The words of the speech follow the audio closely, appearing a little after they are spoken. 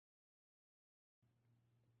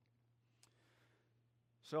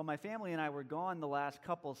So my family and I were gone the last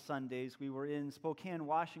couple Sundays. We were in Spokane,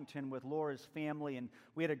 Washington with Laura's family, and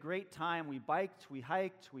we had a great time. We biked, we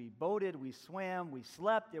hiked, we boated, we swam, we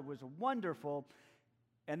slept. It was wonderful.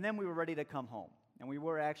 And then we were ready to come home. And we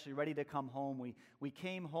were actually ready to come home. We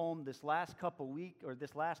came home this last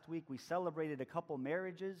week. We celebrated a couple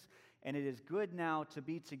marriages, and it is good now to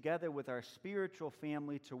be together with our spiritual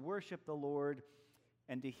family to worship the Lord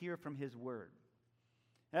and to hear from His Word.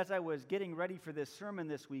 As I was getting ready for this sermon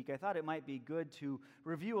this week, I thought it might be good to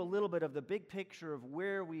review a little bit of the big picture of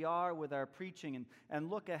where we are with our preaching and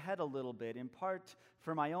look ahead a little bit, in part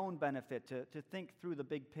for my own benefit, to think through the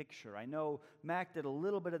big picture. I know Mac did a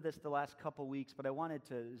little bit of this the last couple weeks, but I wanted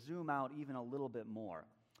to zoom out even a little bit more.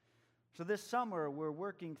 So this summer, we're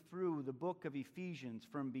working through the book of Ephesians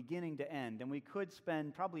from beginning to end, and we could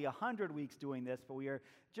spend probably 100 weeks doing this, but we are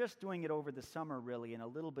just doing it over the summer, really, and a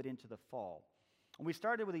little bit into the fall. And we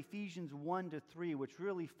started with Ephesians 1-3, which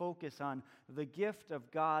really focus on the gift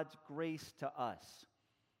of God's grace to us,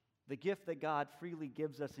 the gift that God freely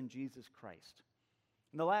gives us in Jesus Christ.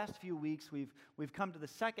 In the last few weeks, we've come to the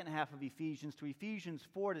second half of Ephesians, to Ephesians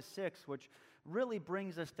 4-6, which really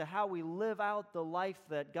brings us to how we live out the life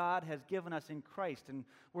that God has given us in Christ. And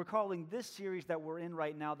we're calling this series that we're in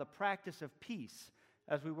right now the Practice of Peace,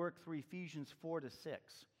 as we work through Ephesians 4-6.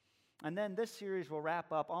 And then this series will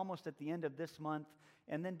wrap up almost at the end of this month.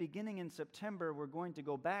 And then beginning in September, we're going to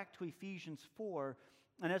go back to Ephesians 4.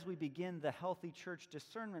 And as we begin the healthy church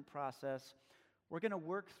discernment process, we're going to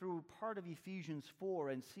work through part of Ephesians 4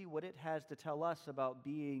 and see what it has to tell us about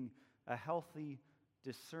being a healthy,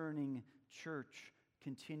 discerning church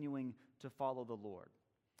continuing to follow the Lord.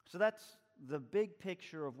 So that's the big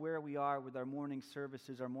picture of where we are with our morning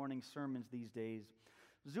services, our morning sermons these days.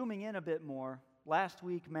 Zooming in a bit more, last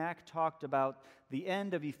week, Mac talked about the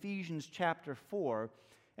end of Ephesians chapter 4,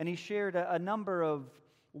 and he shared a number of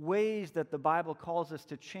ways that the Bible calls us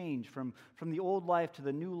to change from the old life to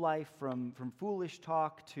the new life, from foolish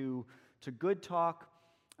talk to good talk.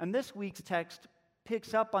 And this week's text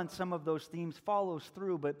picks up on some of those themes, follows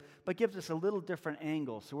through, but gives us a little different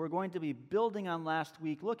angle. So we're going to be building on last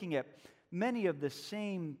week, looking at many of the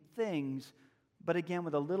same things, but again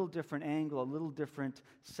with a little different angle, a little different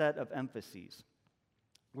set of emphases.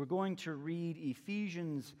 We're going to read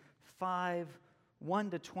Ephesians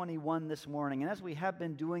 5:1-21 this morning. And as we have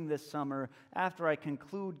been doing this summer, after I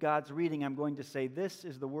conclude God's reading, I'm going to say, "This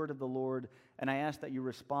is the word of the Lord," and I ask that you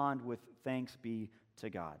respond with thanks be to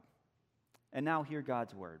God. And now hear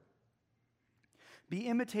God's word. "Be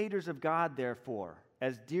imitators of God, therefore,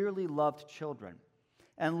 as dearly loved children,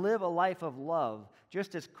 and live a life of love,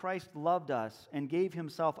 just as Christ loved us and gave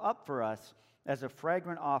Himself up for us as a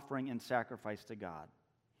fragrant offering and sacrifice to God.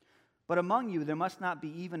 But among you there must not be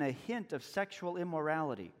even a hint of sexual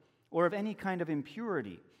immorality, or of any kind of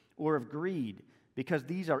impurity, or of greed, because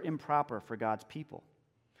these are improper for God's people.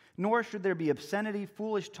 Nor should there be obscenity,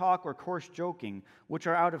 foolish talk, or coarse joking, which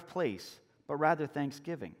are out of place, but rather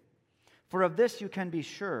thanksgiving. For of this you can be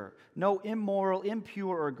sure, no immoral,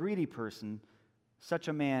 impure, or greedy person, such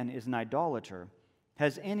a man is an idolater,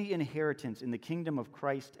 has any inheritance in the kingdom of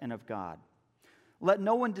Christ and of God. Let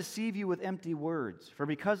no one deceive you with empty words, for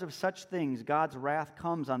because of such things God's wrath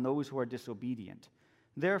comes on those who are disobedient.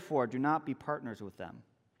 Therefore, do not be partners with them.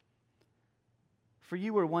 For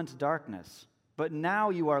you were once darkness, but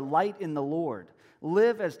now you are light in the Lord.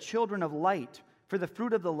 Live as children of light, for the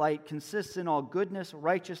fruit of the light consists in all goodness,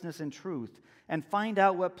 righteousness, and truth, and find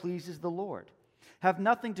out what pleases the Lord. Have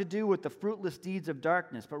nothing to do with the fruitless deeds of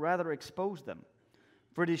darkness, but rather expose them.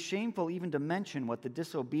 For it is shameful even to mention what the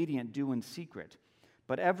disobedient do in secret.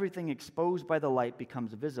 But everything exposed by the light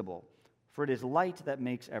becomes visible, for it is light that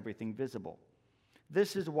makes everything visible.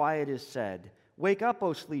 This is why it is said, 'Wake up,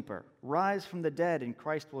 O sleeper, rise from the dead, and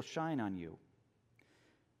Christ will shine on you.'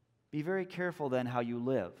 Be very careful then how you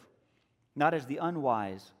live, not as the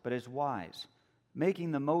unwise, but as wise,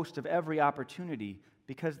 making the most of every opportunity,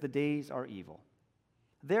 because the days are evil.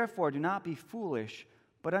 Therefore, do not be foolish,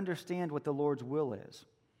 but understand what the Lord's will is.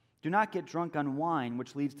 Do not get drunk on wine,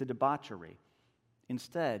 which leads to debauchery.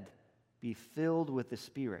 Instead, be filled with the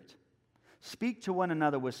Spirit. Speak to one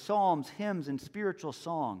another with psalms, hymns, and spiritual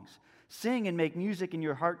songs. Sing and make music in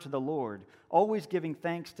your heart to the Lord, always giving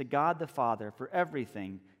thanks to God the Father for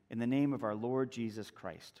everything in the name of our Lord Jesus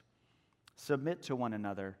Christ. Submit to one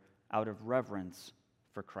another out of reverence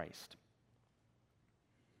for Christ."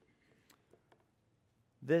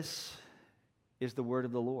 This is the word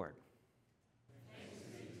of the Lord.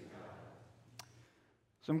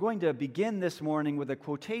 So I'm going to begin this morning with a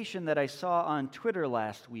quotation that I saw on Twitter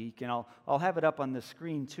last week, and I'll have it up on the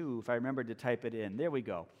screen too if I remember to type it in. There we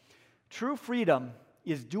go. "True freedom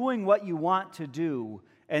is doing what you want to do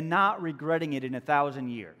and not regretting it in 1,000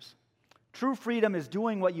 years. True freedom is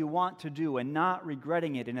doing what you want to do and not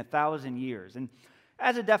regretting it in 1,000 years. And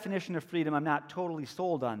as a definition of freedom, I'm not totally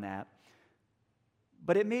sold on that.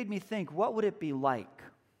 But it made me think, what would it be like?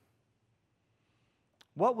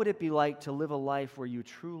 What would it be like to live a life where you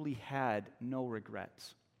truly had no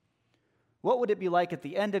regrets? What would it be like at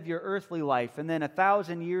the end of your earthly life and then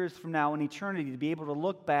 1,000 years from now in eternity to be able to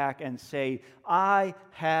look back and say, I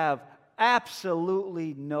have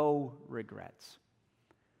absolutely no regrets?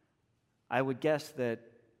 I would guess that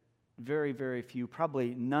very, very few,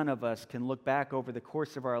 probably none of us can look back over the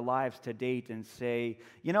course of our lives to date and say,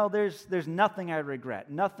 there's nothing I regret,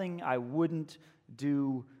 nothing I wouldn't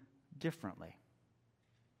do differently.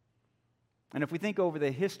 And if we think over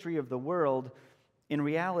the history of the world, in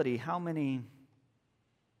reality, how many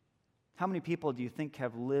people do you think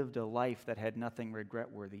have lived a life that had nothing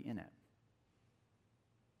regret-worthy in it?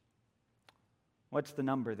 What's the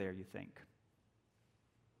number there, you think?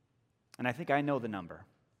 And I think I know the number.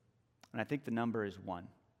 And I think the number is 1.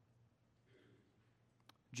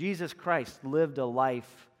 Jesus Christ lived a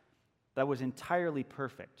life that was entirely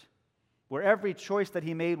perfect, where every choice that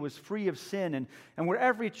he made was free of sin, and where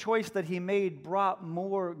every choice that he made brought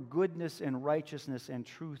more goodness and righteousness and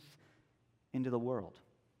truth into the world.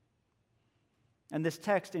 And this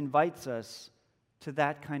text invites us to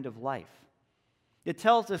that kind of life. It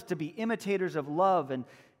tells us to be imitators of love and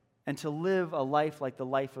to live a life like the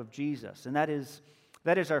life of Jesus. And that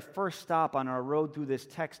is our first stop on our road through this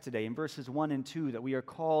text today, in verses 1 and 2, that we are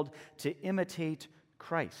called to imitate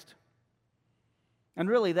Christ. And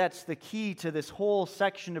really, that's the key to this whole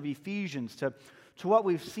section of Ephesians, to what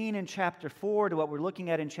we've seen in chapter 4, to what we're looking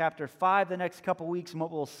at in chapter 5 the next couple weeks, and what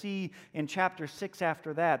we'll see in chapter 6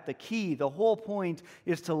 after that. The key, the whole point,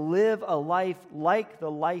 is to live a life like the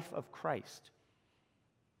life of Christ,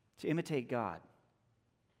 to imitate God.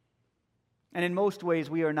 And in most ways,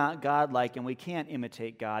 we are not God-like, and we can't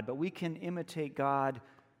imitate God, but we can imitate God,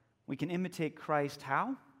 we can imitate Christ.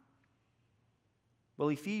 How? Well,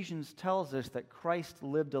 Ephesians tells us that Christ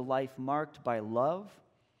lived a life marked by love,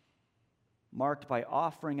 marked by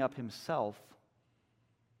offering up himself,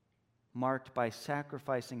 marked by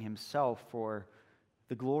sacrificing himself for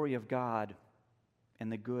the glory of God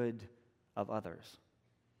and the good of others.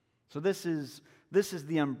 So this is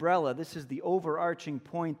the umbrella, this is the overarching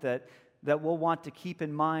point that we'll want to keep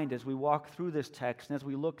in mind as we walk through this text and as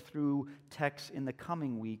we look through texts in the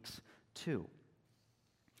coming weeks too.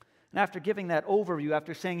 And after giving that overview,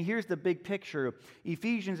 after saying, here's the big picture,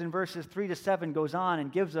 Ephesians in verses 3 to 7 goes on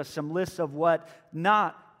and gives us some lists of what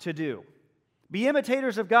not to do. Be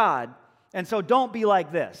imitators of God, and so don't be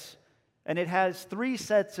like this. And it has 3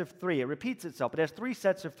 sets of 3. It repeats itself. It has 3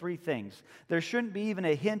 sets of 3 things. There shouldn't be even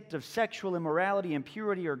a hint of sexual immorality,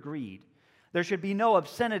 impurity, or greed. There should be no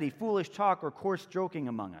obscenity, foolish talk, or coarse joking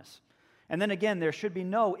among us. And then again, there should be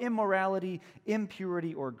no immorality,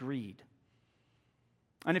 impurity, or greed.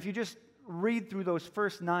 And if you just read through those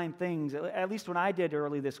first 9 things, at least when I did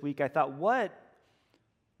early this week, I thought,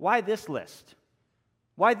 why this list?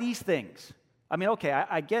 Why these things? I mean, okay,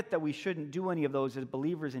 I get that we shouldn't do any of those as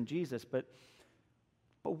believers in Jesus, but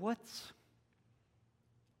what's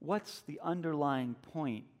the underlying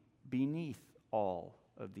point beneath all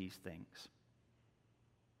of these things?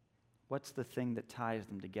 What's the thing that ties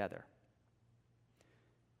them together?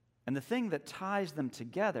 And the thing that ties them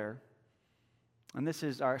together, and this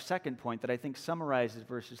is our second point that I think summarizes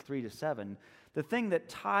verses 3 to 7, the thing that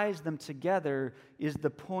ties them together is the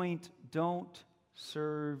point, don't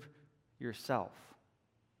serve yourself.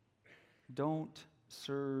 Don't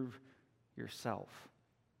serve yourself.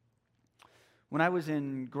 When I was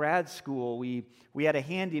in grad school, we had a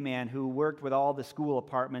handyman who worked with all the school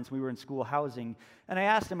apartments. We were in school housing. And I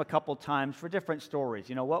asked him a couple times for different stories.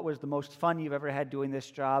 What was the most fun you've ever had doing this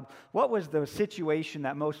job? What was the situation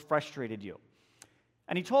that most frustrated you?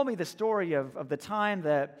 And he told me the story of the time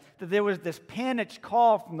that there was this panicked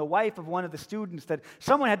call from the wife of one of the students that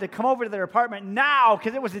someone had to come over to their apartment now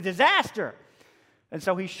because it was a disaster. And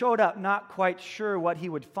so he showed up not quite sure what he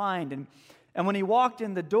would find. And when he walked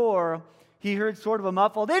in the door, he heard sort of a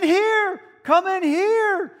muffled, "In here! Come in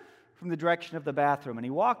here!" from the direction of the bathroom. And he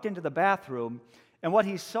walked into the bathroom, and what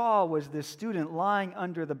he saw was this student lying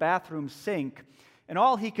under the bathroom sink, and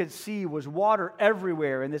all he could see was water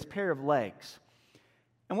everywhere and this pair of legs.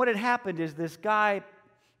 And what had happened is this guy,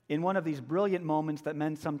 in one of these brilliant moments that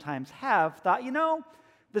men sometimes have, thought,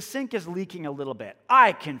 the sink is leaking a little bit.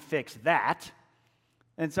 I can fix that.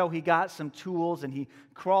 And so he got some tools, and he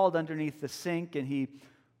crawled underneath the sink, and he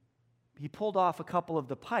pulled off a couple of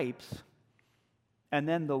the pipes, and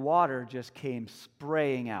then the water just came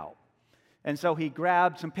spraying out. And so he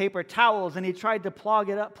grabbed some paper towels and he tried to plug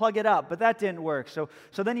it up, but that didn't work. So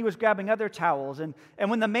then he was grabbing other towels. And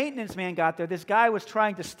when the maintenance man got there, this guy was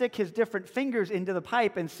trying to stick his different fingers into the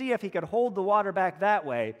pipe and see if he could hold the water back that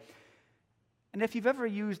way. And if you've ever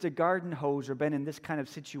used a garden hose or been in this kind of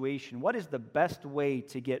situation, what is the best way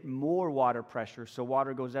to get more water pressure so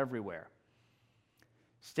water goes everywhere?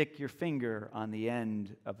 Stick your finger on the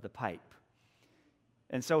end of the pipe.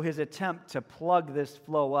 And so his attempt to plug this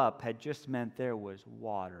flow up had just meant there was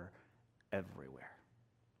water everywhere.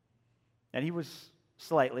 And he was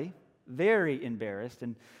very embarrassed.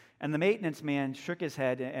 And the maintenance man shook his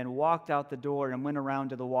head and walked out the door and went around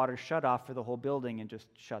to the water shut-off for the whole building and just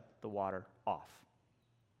shut the water off.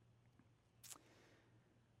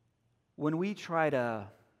 When we try to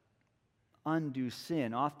undo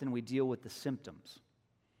sin, often we deal with the symptoms.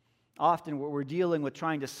 Often we're dealing with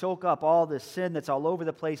trying to soak up all this sin that's all over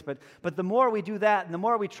the place, but the more we do that, and the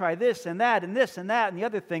more we try this and that and this and that and the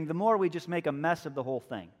other thing, the more we just make a mess of the whole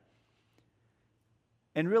thing.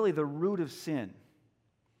 And really the root of sin,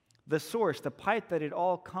 the source, the pipe that it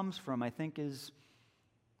all comes from, I think is,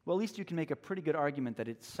 well, at least you can make a pretty good argument that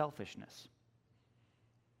it's selfishness.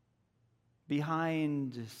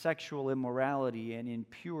 Behind sexual immorality and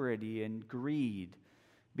impurity and greed,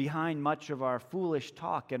 behind much of our foolish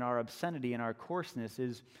talk and our obscenity and our coarseness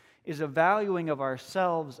is a valuing of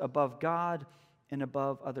ourselves above God and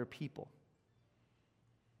above other people.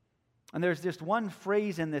 And there's just one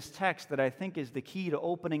phrase in this text that I think is the key to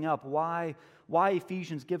opening up why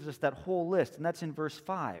Ephesians gives us that whole list, and that's in verse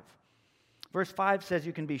 5. Verse 5 says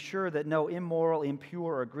you can be sure that no immoral,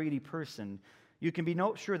 impure, or greedy person, you can be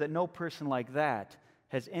sure that no person like that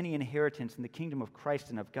has any inheritance in the kingdom of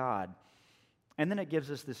Christ and of God. And then it gives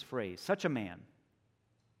us this phrase, such a man,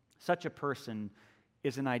 such a person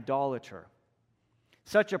is an idolater.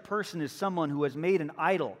 Such a person is someone who has made an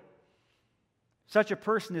idol. Such a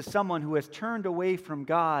person is someone who has turned away from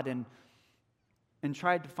God and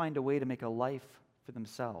tried to find a way to make a life for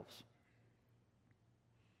themselves.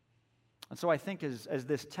 And so I think as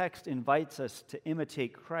this text invites us to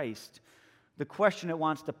imitate Christ, the question it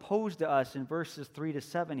wants to pose to us in verses 3 to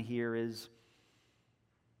 7 here is,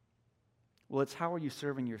 well, it's how are you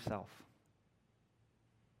serving yourself?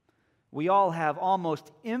 We all have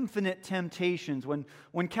almost infinite temptations.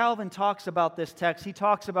 When Calvin talks about this text, he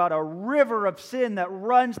talks about a river of sin that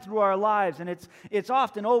runs through our lives, and it's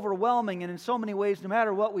often overwhelming, and in so many ways, no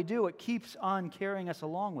matter what we do, it keeps on carrying us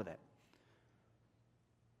along with it.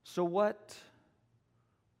 So what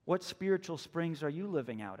spiritual springs are you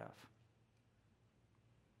living out of?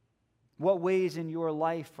 What ways in your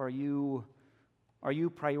life are you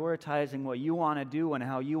prioritizing what you want to do and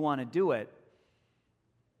how you want to do it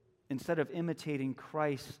instead of imitating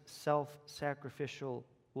Christ's self-sacrificial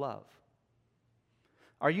love?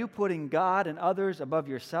 Are you putting God and others above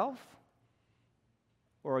yourself?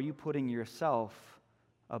 Or are you putting yourself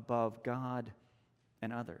above God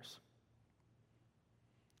and others?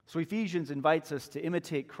 So Ephesians invites us to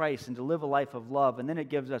imitate Christ and to live a life of love, and then it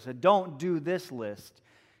gives us a don't do this list.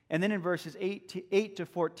 And then in verses 8 to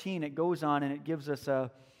 14, it goes on and it gives us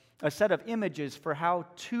a set of images for how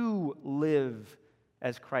to live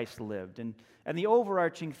as Christ lived. And the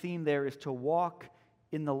overarching theme there is to walk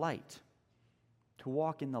in the light. To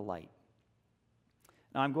walk in the light.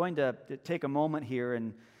 Now I'm going to take a moment here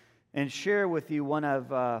and share with you one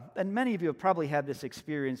of, and many of you have probably had this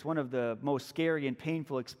experience, one of the most scary and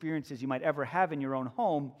painful experiences you might ever have in your own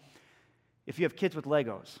home if you have kids with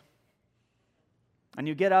Legos. And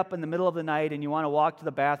you get up in the middle of the night and you want to walk to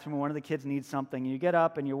the bathroom and one of the kids needs something. And you get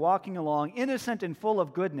up and you're walking along, innocent and full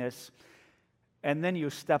of goodness, and then you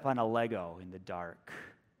step on a Lego in the dark.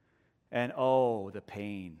 And oh, the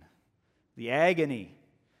pain, the agony.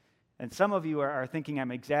 And some of you are thinking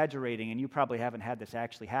I'm exaggerating, and you probably haven't had this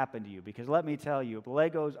actually happen to you, because let me tell you,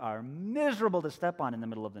 Legos are miserable to step on in the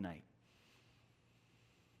middle of the night.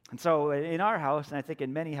 And so in our house, and I think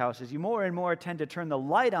in many houses, you more and more tend to turn the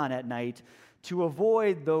light on at night to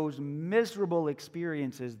avoid those miserable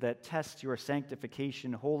experiences that test your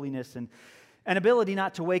sanctification, holiness, and ability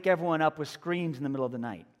not to wake everyone up with screams in the middle of the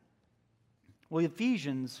night. Well,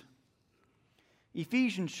 Ephesians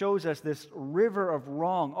shows us this river of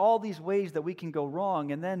wrong, all these ways that we can go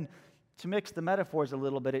wrong, and then to mix the metaphors a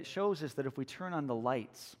little bit, it shows us that if we turn on the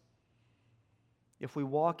lights, if we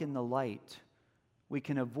walk in the light, we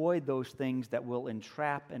can avoid those things that will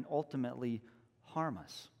entrap and ultimately harm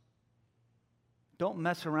us. Don't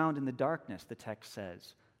mess around in the darkness, the text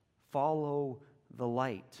says. Follow the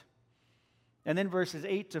light. And then verses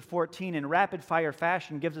 8 to 14 in rapid-fire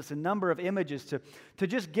fashion gives us a number of images to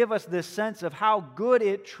just give us this sense of how good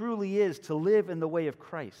it truly is to live in the way of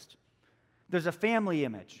Christ. There's a family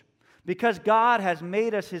image. Because God has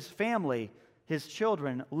made us His family, His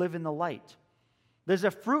children live in the light. There's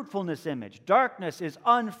a fruitfulness image. Darkness is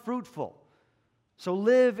unfruitful. So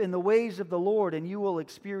live in the ways of the Lord, and you will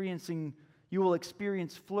experience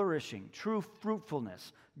flourishing, true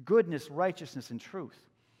fruitfulness, goodness, righteousness, and truth.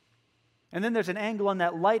 And then there's an angle on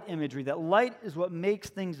that light imagery. That light is what makes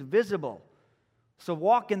things visible. So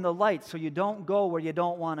walk in the light so you don't go where you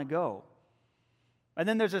don't want to go. And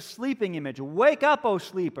then there's a sleeping image. Wake up, O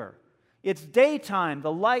sleeper. It's daytime.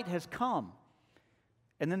 The light has come.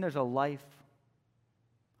 And then there's a life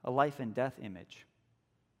and death image.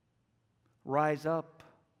 Rise up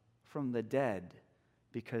from the dead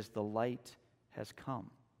because the light has come.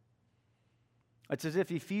 It's as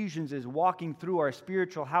if Ephesians is walking through our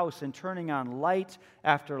spiritual house and turning on light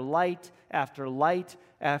after light after light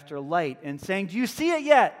after light and saying, do you see it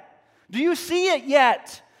yet? Do you see it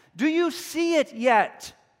yet? Do you see it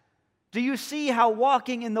yet? Do you see how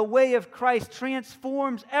walking in the way of Christ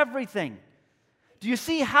transforms everything? Do you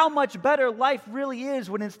see how much better life really is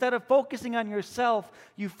when instead of focusing on yourself,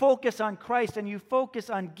 you focus on Christ and you focus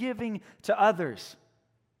on giving to others?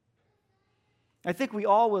 I think we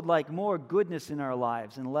all would like more goodness in our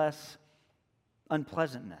lives and less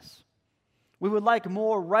unpleasantness. We would like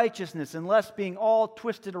more righteousness and less being all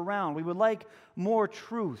twisted around. We would like more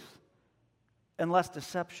truth and less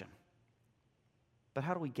deception. But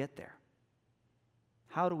how do we get there?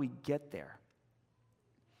 How do we get there?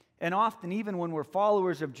 And often, even when we're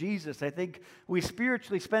followers of Jesus, I think we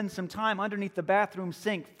spiritually spend some time underneath the bathroom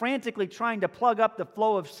sink, frantically trying to plug up the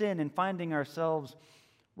flow of sin and finding ourselves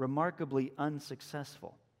remarkably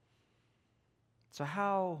unsuccessful. So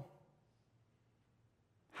how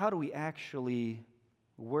do we actually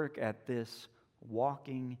work at this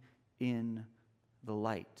walking in the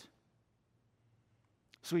light?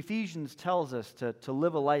 So Ephesians tells us to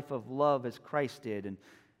live a life of love as Christ did,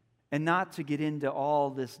 and not to get into all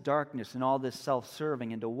this darkness and all this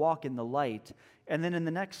self-serving, and to walk in the light. And then in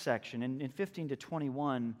the next section, in 15 to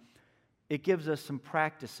 21, it gives us some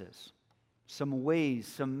practices, some ways,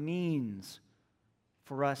 some means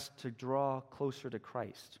for us to draw closer to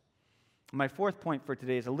Christ. My fourth point for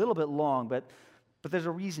today is a little bit long, but there's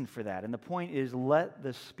a reason for that. And the point is, let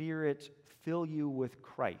the Spirit fill you with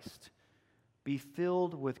Christ. Be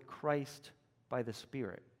filled with Christ by the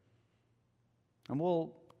Spirit. And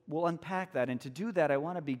we'll unpack that. And to do that, I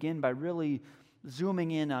want to begin by really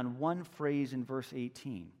zooming in on one phrase in verse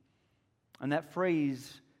 18. And that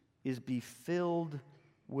phrase is be filled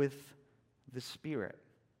with the Spirit.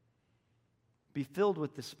 Be filled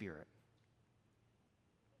with the Spirit.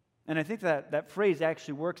 And I think that phrase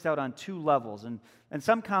actually works out on two levels. And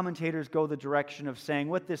some commentators go the direction of saying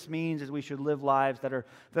what this means is we should live lives that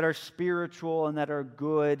are spiritual and that are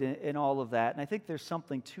good and all of that. And I think there's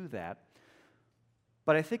something to that.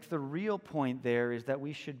 But I think the real point there is that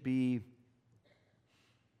we should be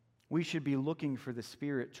looking for the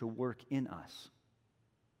Spirit to work in us.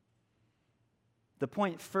 The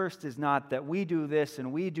point first is not that we do this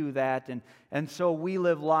and we do that, and so we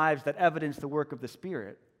live lives that evidence the work of the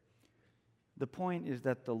Spirit. The point is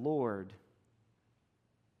that the Lord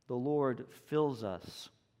fills us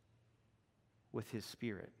with His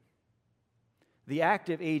Spirit. The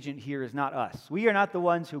active agent here is not us. We are not the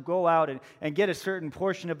ones who go out and get a certain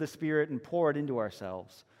portion of the Spirit and pour it into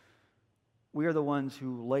ourselves. We are the ones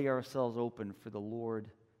who lay ourselves open for the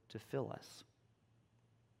Lord to fill us.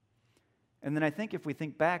 And then I think if we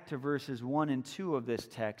think back to verses 1 and 2 of this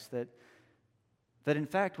text, that in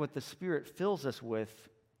fact what the Spirit fills us with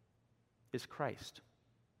is Christ.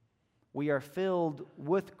 We are filled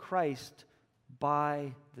with Christ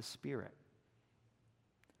by the Spirit.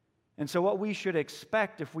 And so what we should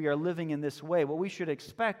expect if we are living in this way, what we should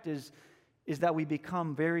expect is that we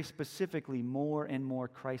become very specifically more and more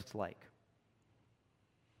Christ-like.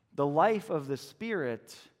 The life of the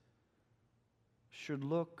Spirit should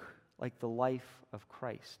look like the life of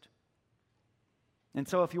Christ. And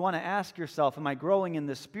so if you want to ask yourself, am I growing in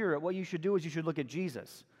the Spirit? What you should do is you should look at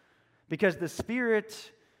Jesus. Because the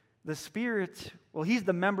Spirit, well, He's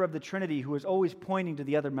the member of the Trinity who is always pointing to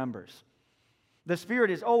the other members. The Spirit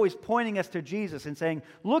is always pointing us to Jesus and saying,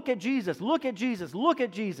 look at Jesus, look at Jesus, look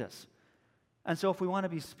at Jesus. And so if we want to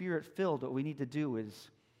be Spirit-filled, what we need to do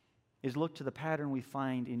is look to the pattern we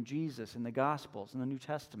find in Jesus, in the Gospels, in the New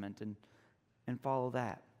Testament, and follow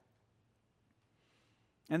that.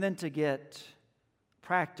 And then to get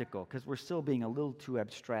practical, because we're still being a little too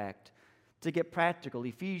abstract, to get practical,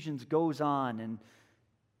 Ephesians goes on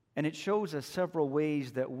And it shows us several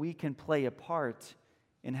ways that we can play a part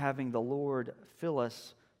in having the Lord fill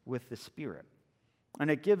us with the Spirit.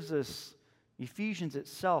 And it gives us, Ephesians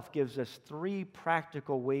itself gives us 3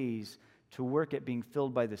 practical ways to work at being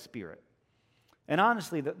filled by the Spirit. And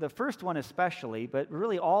honestly, the first one especially, but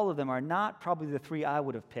really all of them are not probably the 3 I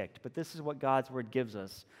would have picked, but this is what God's Word gives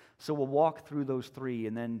us. So we'll walk through those 3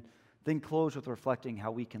 and then close with reflecting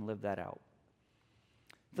how we can live that out.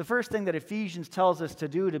 The first thing that Ephesians tells us to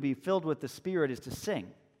do to be filled with the Spirit is to sing.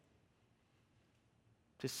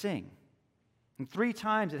 To sing. And 3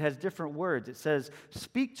 times it has different words. It says,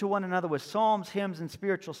 speak to one another with psalms, hymns, and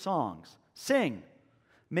spiritual songs. Sing.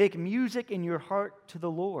 Make music in your heart to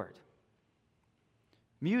the Lord.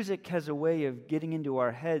 Music has a way of getting into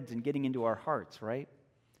our heads and getting into our hearts, right?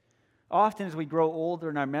 Often as we grow older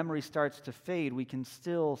and our memory starts to fade, we can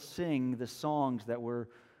still sing the songs that were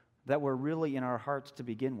really in our hearts to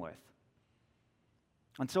begin with.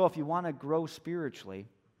 And so if you want to grow spiritually,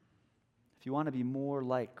 if you want to be more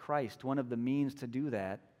like Christ, one of the means to do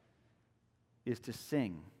that is to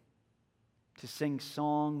sing. To sing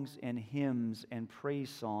songs and hymns and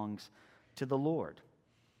praise songs to the Lord.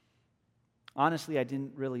 Honestly, I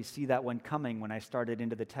didn't really see that one coming when I started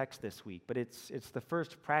into the text this week, but it's the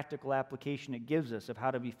first practical application it gives us of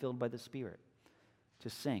how to be filled by the Spirit, to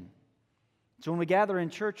sing. So when we gather in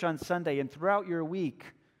church on Sunday and throughout your week,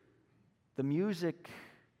 the music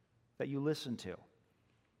that you listen to,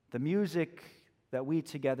 the music that we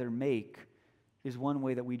together make is one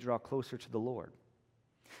way that we draw closer to the Lord.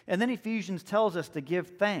 And then Ephesians tells us to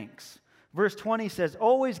give thanks. Verse 20 says,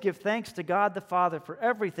 always give thanks to God the Father for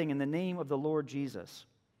everything in the name of the Lord Jesus.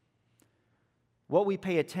 What we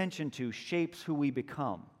pay attention to shapes who we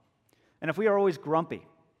become. And if we are always grumpy,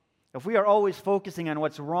 if we are always focusing on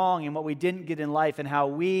what's wrong and what we didn't get in life and how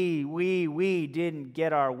we didn't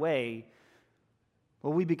get our way,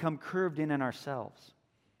 well, we become curved in on ourselves.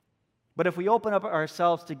 But if we open up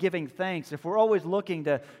ourselves to giving thanks, if we're always looking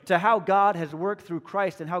to how God has worked through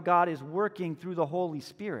Christ and how God is working through the Holy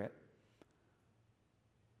Spirit,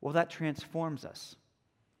 well, that transforms us.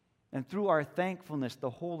 And through our thankfulness, the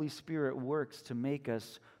Holy Spirit works to make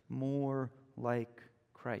us more like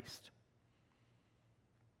Christ.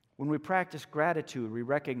 When we practice gratitude, we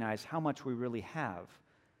recognize how much we really have.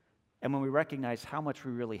 And when we recognize how much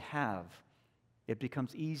we really have, it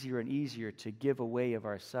becomes easier and easier to give away of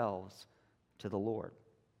ourselves to the Lord.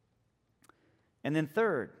 And then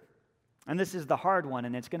third, and this is the hard one,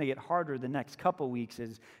 and it's going to get harder the next couple weeks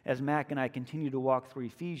as Mac and I continue to walk through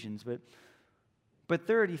Ephesians. But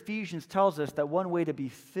third, Ephesians tells us that one way to be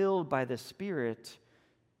filled by the Spirit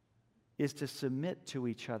is to submit to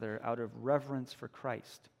each other out of reverence for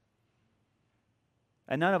Christ.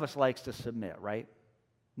 And none of us likes to submit, right?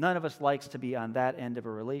 None of us likes to be on that end of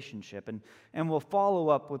a relationship. And we'll follow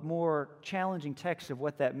up with more challenging texts of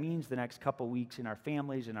what that means the next couple weeks in our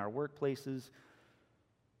families, in our workplaces.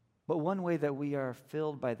 But one way that we are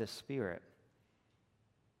filled by the Spirit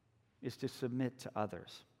is to submit to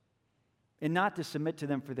others. And not to submit to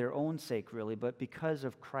them for their own sake, really, but because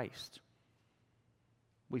of Christ.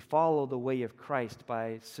 We follow the way of Christ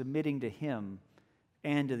by submitting to Him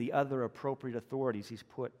and to the other appropriate authorities He's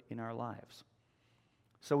put in our lives.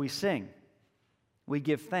 So we sing, we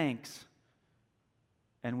give thanks,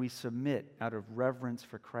 and we submit out of reverence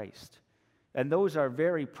for Christ. And those are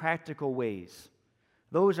very practical ways.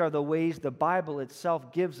 Those are the ways the Bible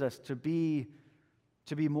itself gives us to be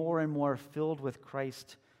more and more filled with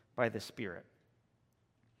Christ by the Spirit.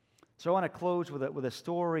 So I want to close with a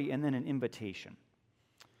story and then an invitation.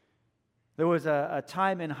 There was a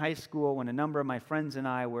time in high school when a number of my friends and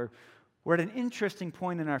I were at an interesting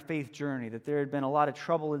point in our faith journey, that there had been a lot of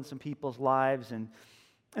trouble in some people's lives, and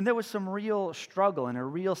there was some real struggle and a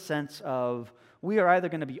real sense of we are either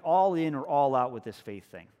going to be all in or all out with this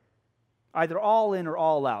faith thing. Either all in or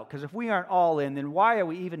all out. Because if we aren't all in, then why are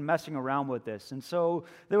we even messing around with this? And so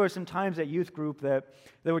there were some times at youth group that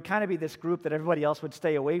there would kind of be this group that everybody else would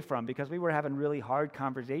stay away from because we were having really hard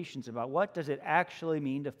conversations about what does it actually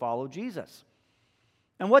mean to follow Jesus?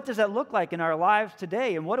 And what does that look like in our lives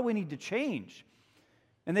today? And what do we need to change?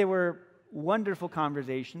 And they were wonderful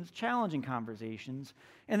conversations, challenging conversations.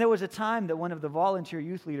 And there was a time that one of the volunteer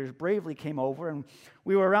youth leaders bravely came over, and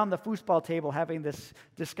we were around the foosball table having this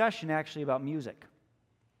discussion actually about music.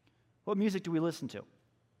 What music do we listen to?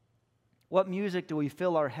 What music do we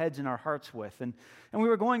fill our heads and our hearts with? And we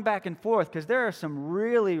were going back and forth because there are some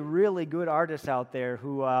really, really good artists out there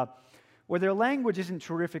who where their language isn't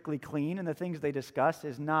terrifically clean and the things they discuss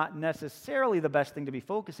is not necessarily the best thing to be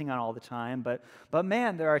focusing on all the time, but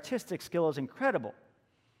man, their artistic skill is incredible.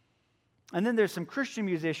 And then there's some Christian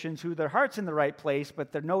musicians who their heart's in the right place,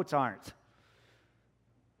 but their notes aren't.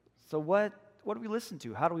 So what do we listen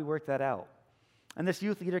to? How do we work that out? And this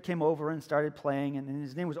youth leader came over and started playing, and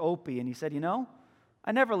his name was Opie, and he said,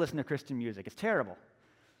 I never listen to Christian music. It's terrible.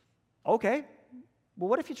 Okay, well,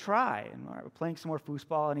 what if you try? And all right, we're playing some more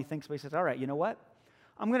foosball, and he says, all right, you know what?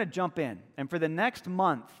 I'm going to jump in, and for the next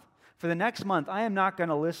month, I am not going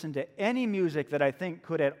to listen to any music that I think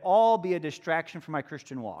could at all be a distraction from my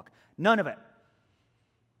Christian walk. None of it.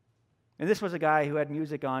 And this was a guy who had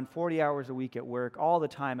music on 40 hours a week at work, all the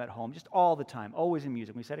time at home, just all the time, always in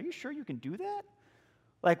music. We said, are you sure you can do that?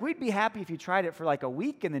 Like, we'd be happy if you tried it for like a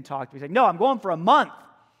week and then talked to me. He's like, no, I'm going for a month.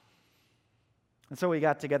 And so we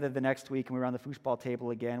got together the next week, and we were on the foosball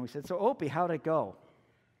table again. We said, so Opie, how'd it go?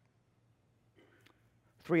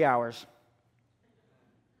 3 hours.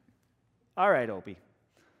 All right, Opie.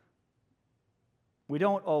 We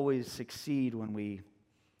don't always succeed when we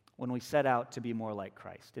set out to be more like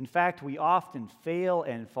Christ. In fact, we often fail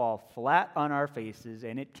and fall flat on our faces,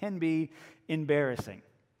 and it can be embarrassing.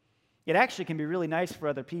 It actually can be really nice for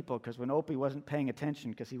other people, because when Opie wasn't paying attention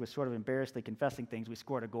because he was sort of embarrassedly confessing things, we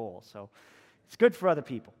scored a goal. So it's good for other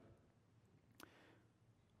people.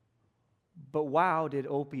 But wow, did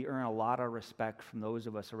Opie earn a lot of respect from those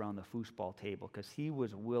of us around the foosball table, because he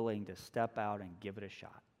was willing to step out and give it a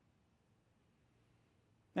shot.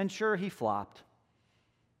 And sure, he flopped.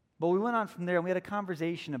 But we went on from there, and we had a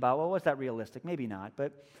conversation about, well, was that realistic? Maybe not.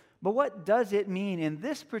 But what does it mean in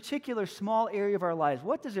this particular small area of our lives?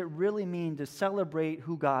 What does it really mean to celebrate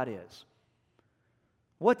who God is?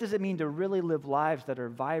 What does it mean to really live lives that are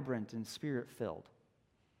vibrant and spirit-filled?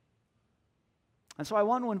 And so I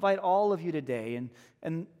want to invite all of you today,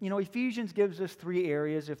 and Ephesians gives us 3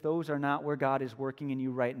 areas. If those are not where God is working in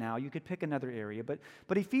you right now, you could pick another area. But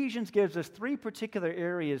Ephesians gives us 3 particular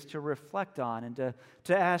areas to reflect on and to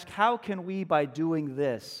ask, how can we, by doing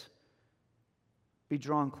this, be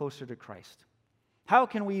drawn closer to Christ? How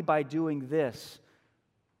can we, by doing this,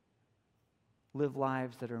 live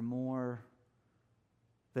lives that are more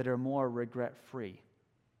regret-free,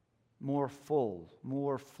 more full,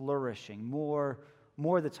 more flourishing, more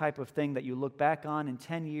the type of thing that you look back on in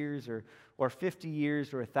 10 years or 50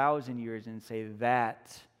 years or 1,000 years and say, that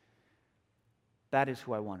is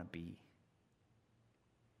who I want to be.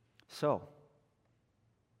 So,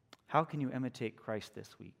 how can you imitate Christ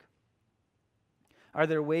this week? Are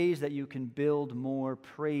there ways that you can build more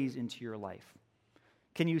praise into your life?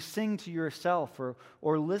 Can you sing to yourself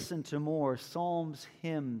or listen to more psalms,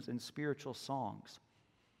 hymns, and spiritual songs?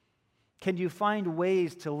 Can you find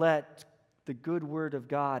ways to let the good word of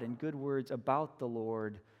God and good words about the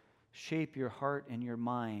Lord shape your heart and your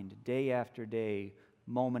mind day after day,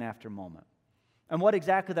 moment after moment? And what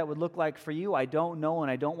exactly that would look like for you, I don't know,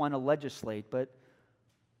 and I don't want to legislate, but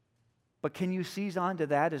can you seize onto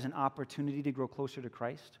that as an opportunity to grow closer to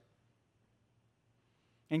Christ?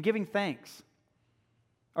 And giving thanks.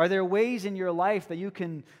 Are there ways in your life that you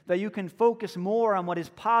can focus more on what is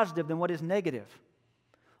positive than what is negative?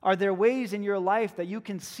 Are there ways in your life that you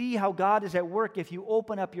can see how God is at work if you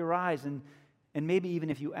open up your eyes and maybe even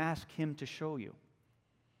if you ask Him to show you?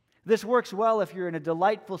 This works well if you're in a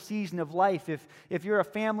delightful season of life, if you're a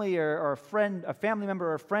family or a friend, a family member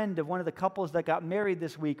or a friend of one of the couples that got married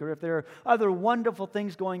this week, or if there are other wonderful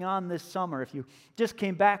things going on this summer, if you just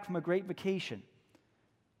came back from a great vacation.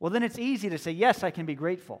 Well, then it's easy to say, yes, I can be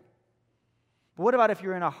grateful. But what about if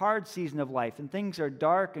you're in a hard season of life and things are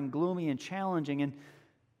dark and gloomy and challenging,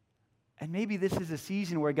 and maybe this is a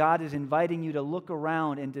season where God is inviting you to look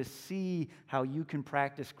around and to see how you can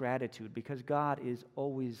practice gratitude, because God is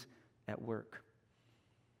always at work.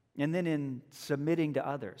 And then in submitting to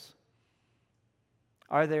others,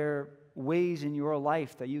 are there ways in your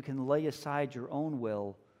life that you can lay aside your own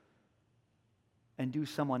will and do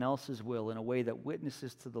someone else's will in a way that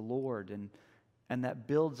witnesses to the Lord and that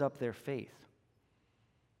builds up their faith?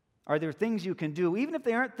 Are there things you can do, even if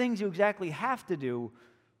they aren't things you exactly have to do,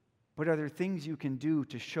 but are there things you can do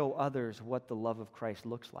to show others what the love of Christ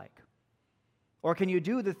looks like? Or can you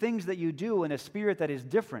do the things that you do in a spirit that is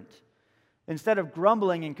different? Instead of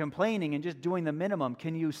grumbling and complaining and just doing the minimum,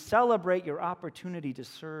 can you celebrate your opportunity to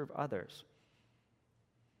serve others?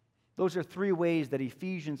 Those are 3 ways that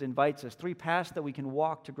Ephesians invites us, 3 paths that we can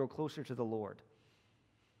walk to grow closer to the Lord.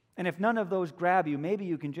 And if none of those grab you, maybe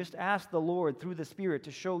you can just ask the Lord through the Spirit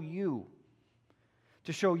to show you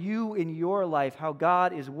in your life how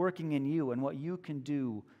God is working in you and what you can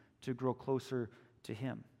do to grow closer to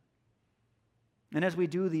Him. And as we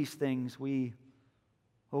do these things, we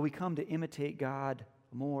come to imitate God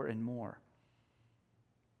more and more.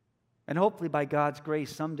 And hopefully by God's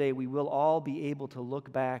grace, someday we will all be able to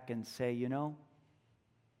look back and say, you know,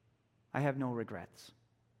 I have no regrets.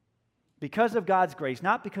 Because of God's grace,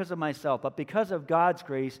 not because of myself, but because of God's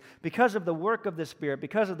grace, because of the work of the Spirit,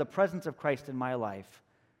 because of the presence of Christ in my life,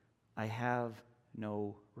 I have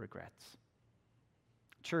no regrets.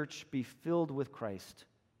 Church, be filled with Christ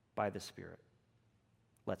by the Spirit.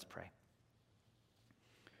 Let's pray.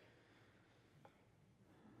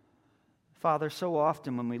 Father, so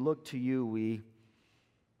often when we look to you, we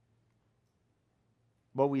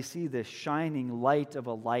see this shining light of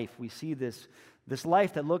a life. We see this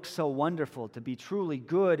life that looks so wonderful, to be truly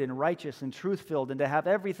good and righteous and truth-filled and to have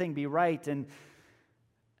everything be right. And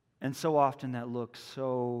so often that looks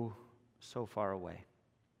so far away.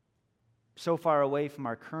 So far away from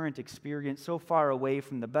our current experience, so far away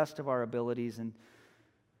from the best of our abilities, and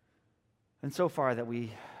so far that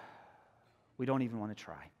we don't even want to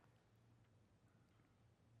try.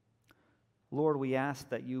 Lord, we ask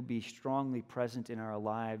that you be strongly present in our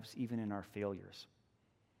lives, even in our failures.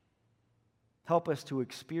 Help us to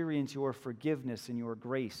experience your forgiveness and your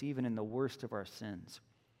grace, even in the worst of our sins.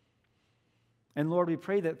 And Lord, we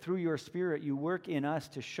pray that through your Spirit, you work in us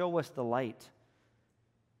to show us the light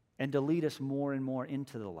and to lead us more and more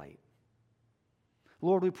into the light.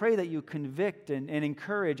 Lord, we pray that you convict and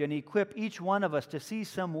encourage and equip each one of us to see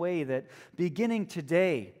some way that beginning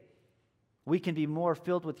today, we can be more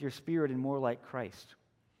filled with your Spirit and more like Christ.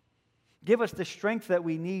 Give us the strength that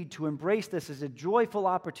we need to embrace this as a joyful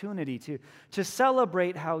opportunity to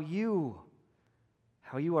celebrate how you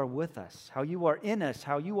are with us, how you are in us,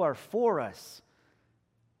 how you are for us.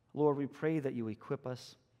 Lord, we pray that you equip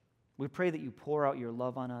us. We pray that you pour out your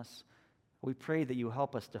love on us. We pray that you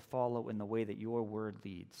help us to follow in the way that your word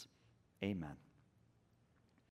leads. Amen.